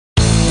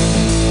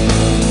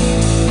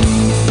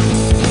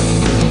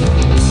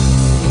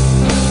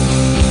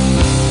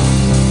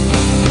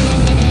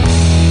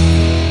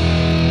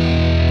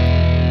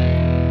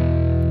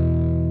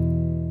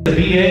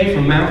BA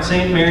from Mount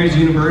St. Mary's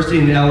University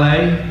in LA,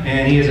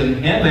 and he has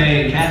an MA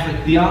in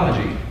Catholic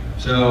theology.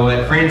 So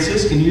at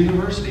Franciscan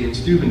University in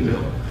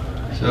Steubenville.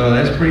 So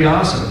that's pretty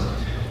awesome.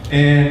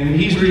 And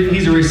he's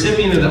a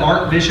recipient of the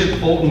Archbishop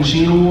Fulton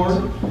Sheen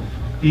Award.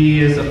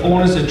 He is the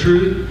Fullness of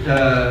Truth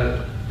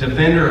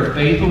Defender of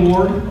Faith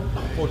Award.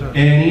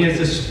 And he has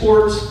the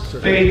Sports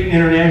Faith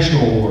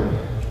International Award.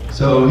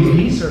 So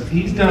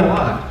he's done a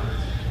lot.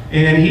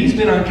 And he's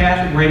been on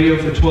Catholic radio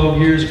for 12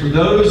 years. For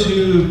those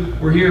who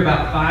were here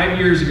about 5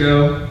 years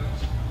ago,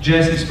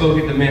 Jesse spoke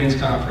at the men's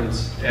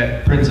conference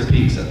at Prince of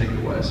Peace, I think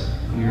it was,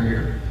 when you were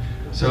here.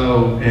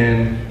 So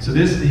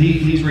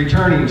he's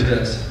returning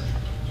to us.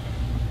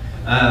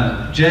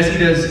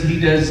 Jesse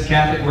does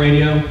Catholic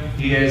radio.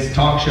 He has a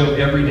talk show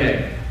every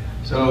day.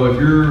 So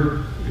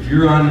if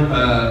you're on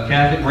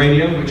Catholic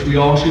radio, which we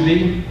all should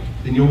be,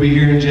 then you'll be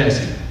hearing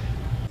Jesse.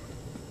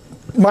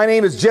 My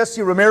name is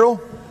Jesse Romero.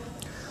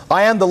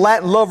 I am the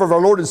Latin lover of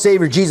our Lord and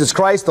Savior Jesus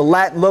Christ, the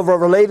Latin lover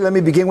of Our Lady. Let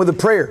me begin with a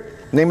prayer.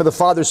 In the name of the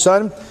Father,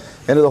 Son,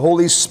 and of the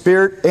Holy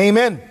Spirit.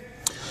 Amen.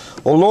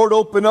 O Lord,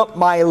 open up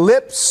my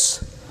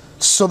lips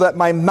so that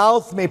my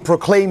mouth may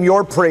proclaim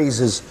your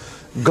praises.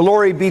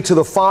 Glory be to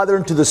the Father,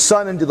 and to the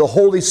Son, and to the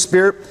Holy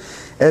Spirit,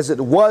 as it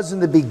was in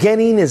the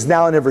beginning, is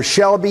now, and ever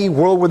shall be,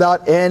 world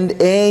without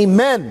end.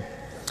 Amen.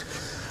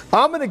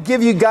 I'm going to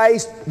give you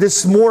guys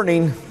this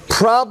morning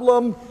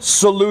problem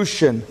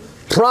solution.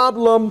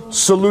 Problem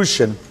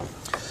solution.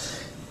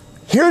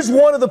 Here's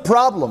one of the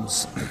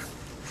problems.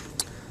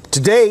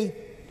 Today,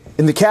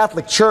 in the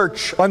Catholic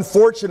Church,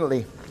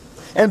 unfortunately,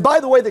 and by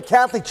the way, the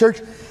Catholic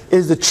Church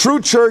is the true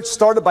church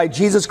started by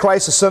Jesus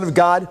Christ, the Son of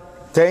God.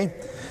 Okay?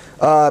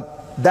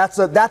 That's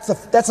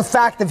a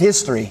fact of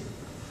history.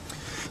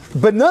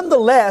 But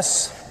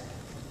nonetheless,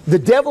 the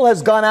devil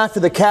has gone after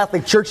the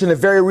Catholic Church in a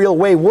very real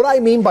way. What do I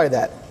mean by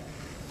that?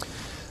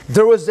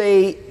 There was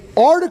an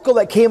article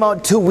that came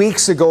out 2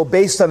 weeks ago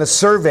based on a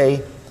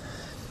survey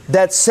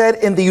that said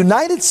in the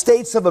United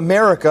States of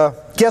America,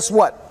 guess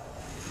what?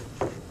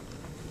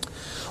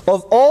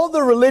 Of all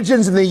the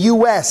religions in the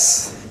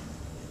U.S.,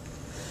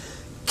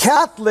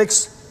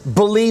 Catholics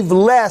believe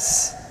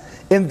less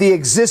in the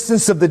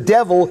existence of the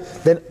devil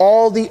than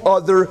all the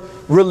other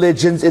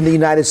religions in the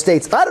United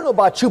States. I don't know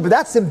about you, but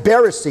that's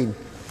embarrassing.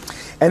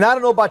 And I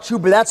don't know about you,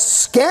 but that's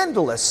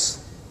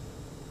scandalous.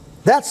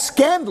 That's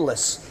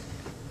scandalous.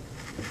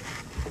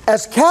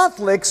 As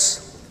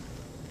Catholics,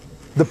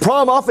 the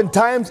problem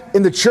oftentimes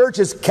in the church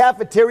is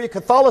cafeteria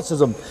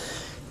Catholicism.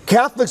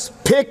 Catholics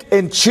pick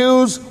and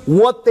choose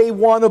what they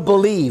want to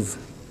believe.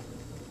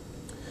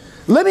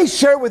 Let me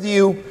share with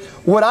you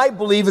what I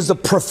believe is a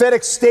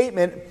prophetic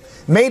statement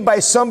made by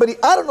somebody.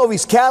 I don't know if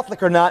he's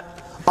Catholic or not.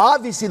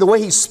 Obviously, the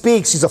way he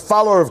speaks, he's a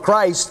follower of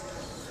Christ.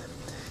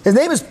 His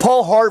name is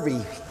Paul Harvey.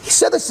 He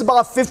said this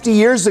about 50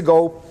 years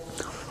ago,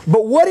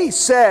 but what he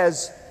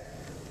says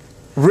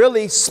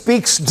really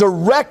speaks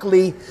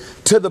directly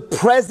to the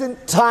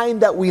present time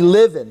that we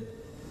live in.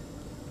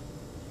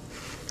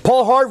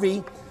 Paul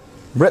Harvey,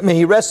 may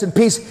he rest in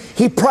peace,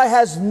 he probably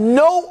has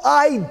no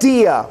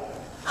idea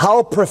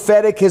how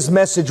prophetic his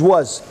message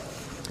was.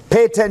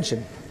 Pay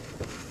attention.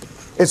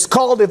 It's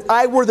called If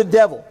I Were the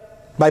Devil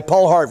by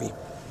Paul Harvey.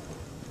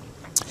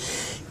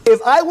 If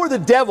I were the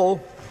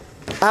devil,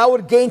 I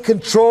would gain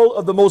control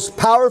of the most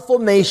powerful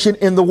nation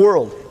in the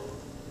world.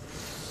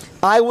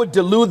 I would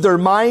delude their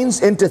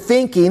minds into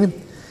thinking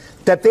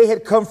that they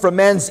had come from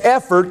man's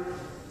effort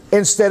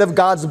instead of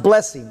God's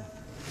blessing.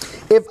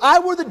 If I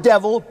were the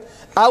devil,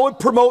 I would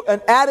promote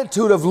an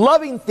attitude of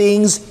loving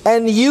things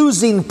and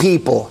using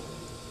people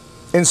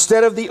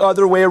instead of the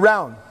other way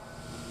around.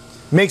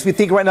 Makes me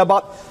think right now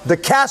about the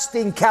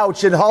casting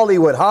couch in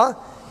Hollywood, huh?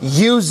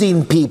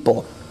 Using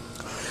people.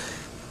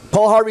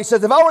 Paul Harvey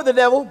says, if I were the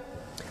devil,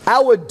 I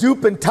would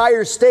dupe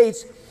entire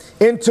states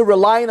into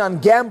relying on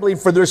gambling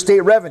for their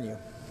state revenue.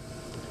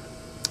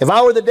 If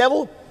I were the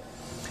devil,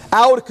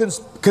 I would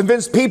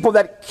convince people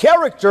that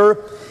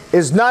character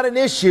is not an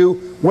issue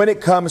when it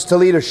comes to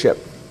leadership.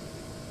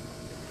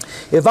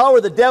 If I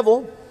were the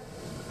devil,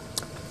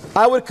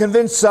 I would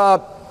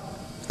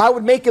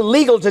make it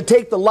legal to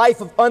take the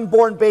life of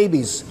unborn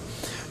babies.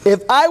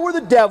 If I were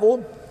the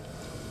devil,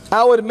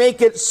 I would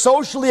make it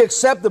socially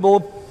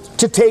acceptable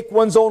to take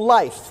one's own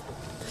life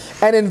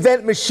and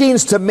invent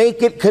machines to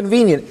make it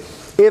convenient.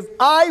 If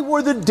I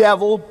were the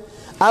devil,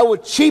 I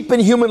would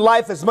cheapen human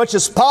life as much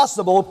as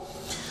possible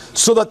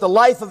so that the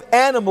life of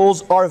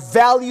animals are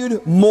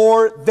valued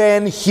more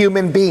than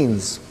human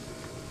beings.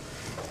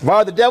 If I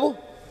were the devil,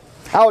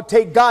 I would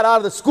take God out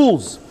of the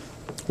schools,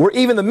 where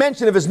even the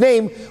mention of his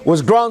name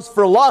was grounds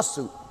for a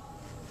lawsuit.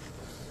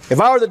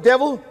 If I were the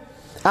devil,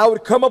 I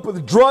would come up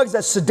with drugs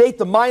that sedate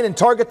the mind and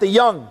target the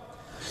young,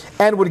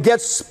 and would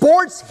get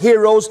sports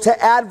heroes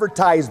to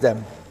advertise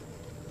them.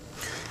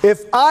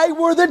 If I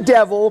were the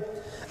devil,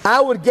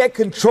 I would get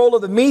control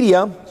of the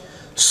media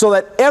so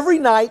that every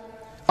night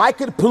I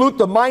could pollute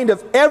the mind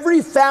of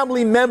every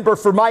family member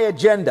for my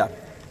agenda.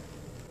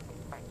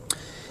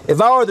 If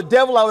I were the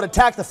devil, I would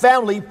attack the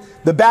family,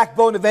 the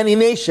backbone of any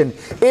nation.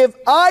 If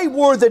I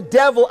were the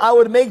devil, I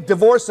would make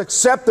divorce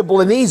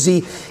acceptable and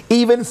easy,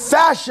 even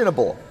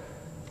fashionable.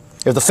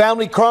 If the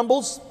family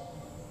crumbles,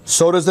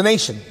 so does the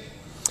nation.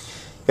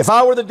 If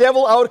I were the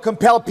devil, I would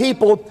compel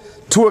people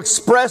to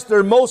express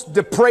their most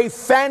depraved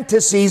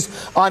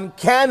fantasies on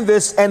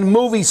canvas and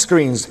movie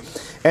screens,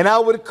 and I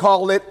would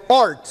call it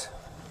art.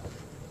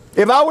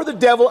 If I were the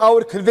devil, I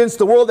would convince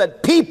the world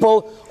that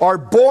people are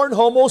born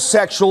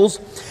homosexuals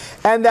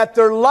and that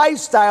their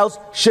lifestyles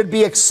should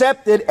be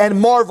accepted and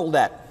marveled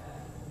at.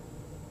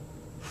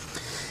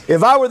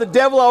 If I were the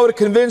devil, I would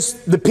convince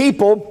the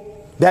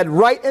people that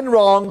right and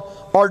wrong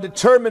are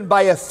determined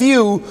by a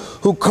few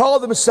who call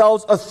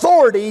themselves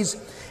authorities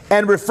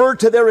and refer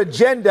to their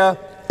agenda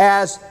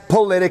as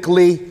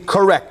politically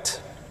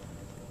correct.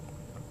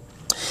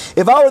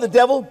 If I were the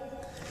devil,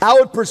 I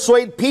would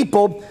persuade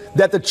people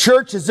that the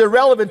church is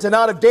irrelevant and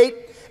out of date,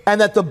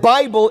 and that the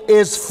Bible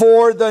is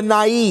for the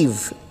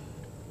naive.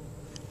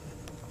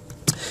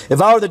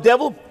 If I were the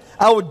devil,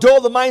 I would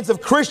dull the minds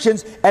of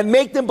Christians and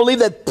make them believe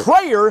that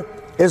prayer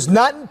is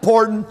not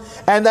important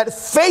and that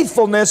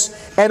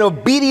faithfulness and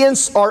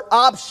obedience are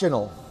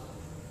optional.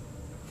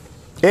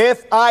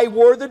 If I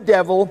were the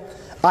devil,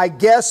 I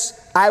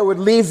guess I would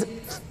leave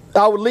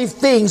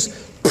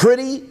things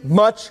pretty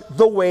much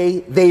the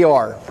way they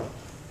are.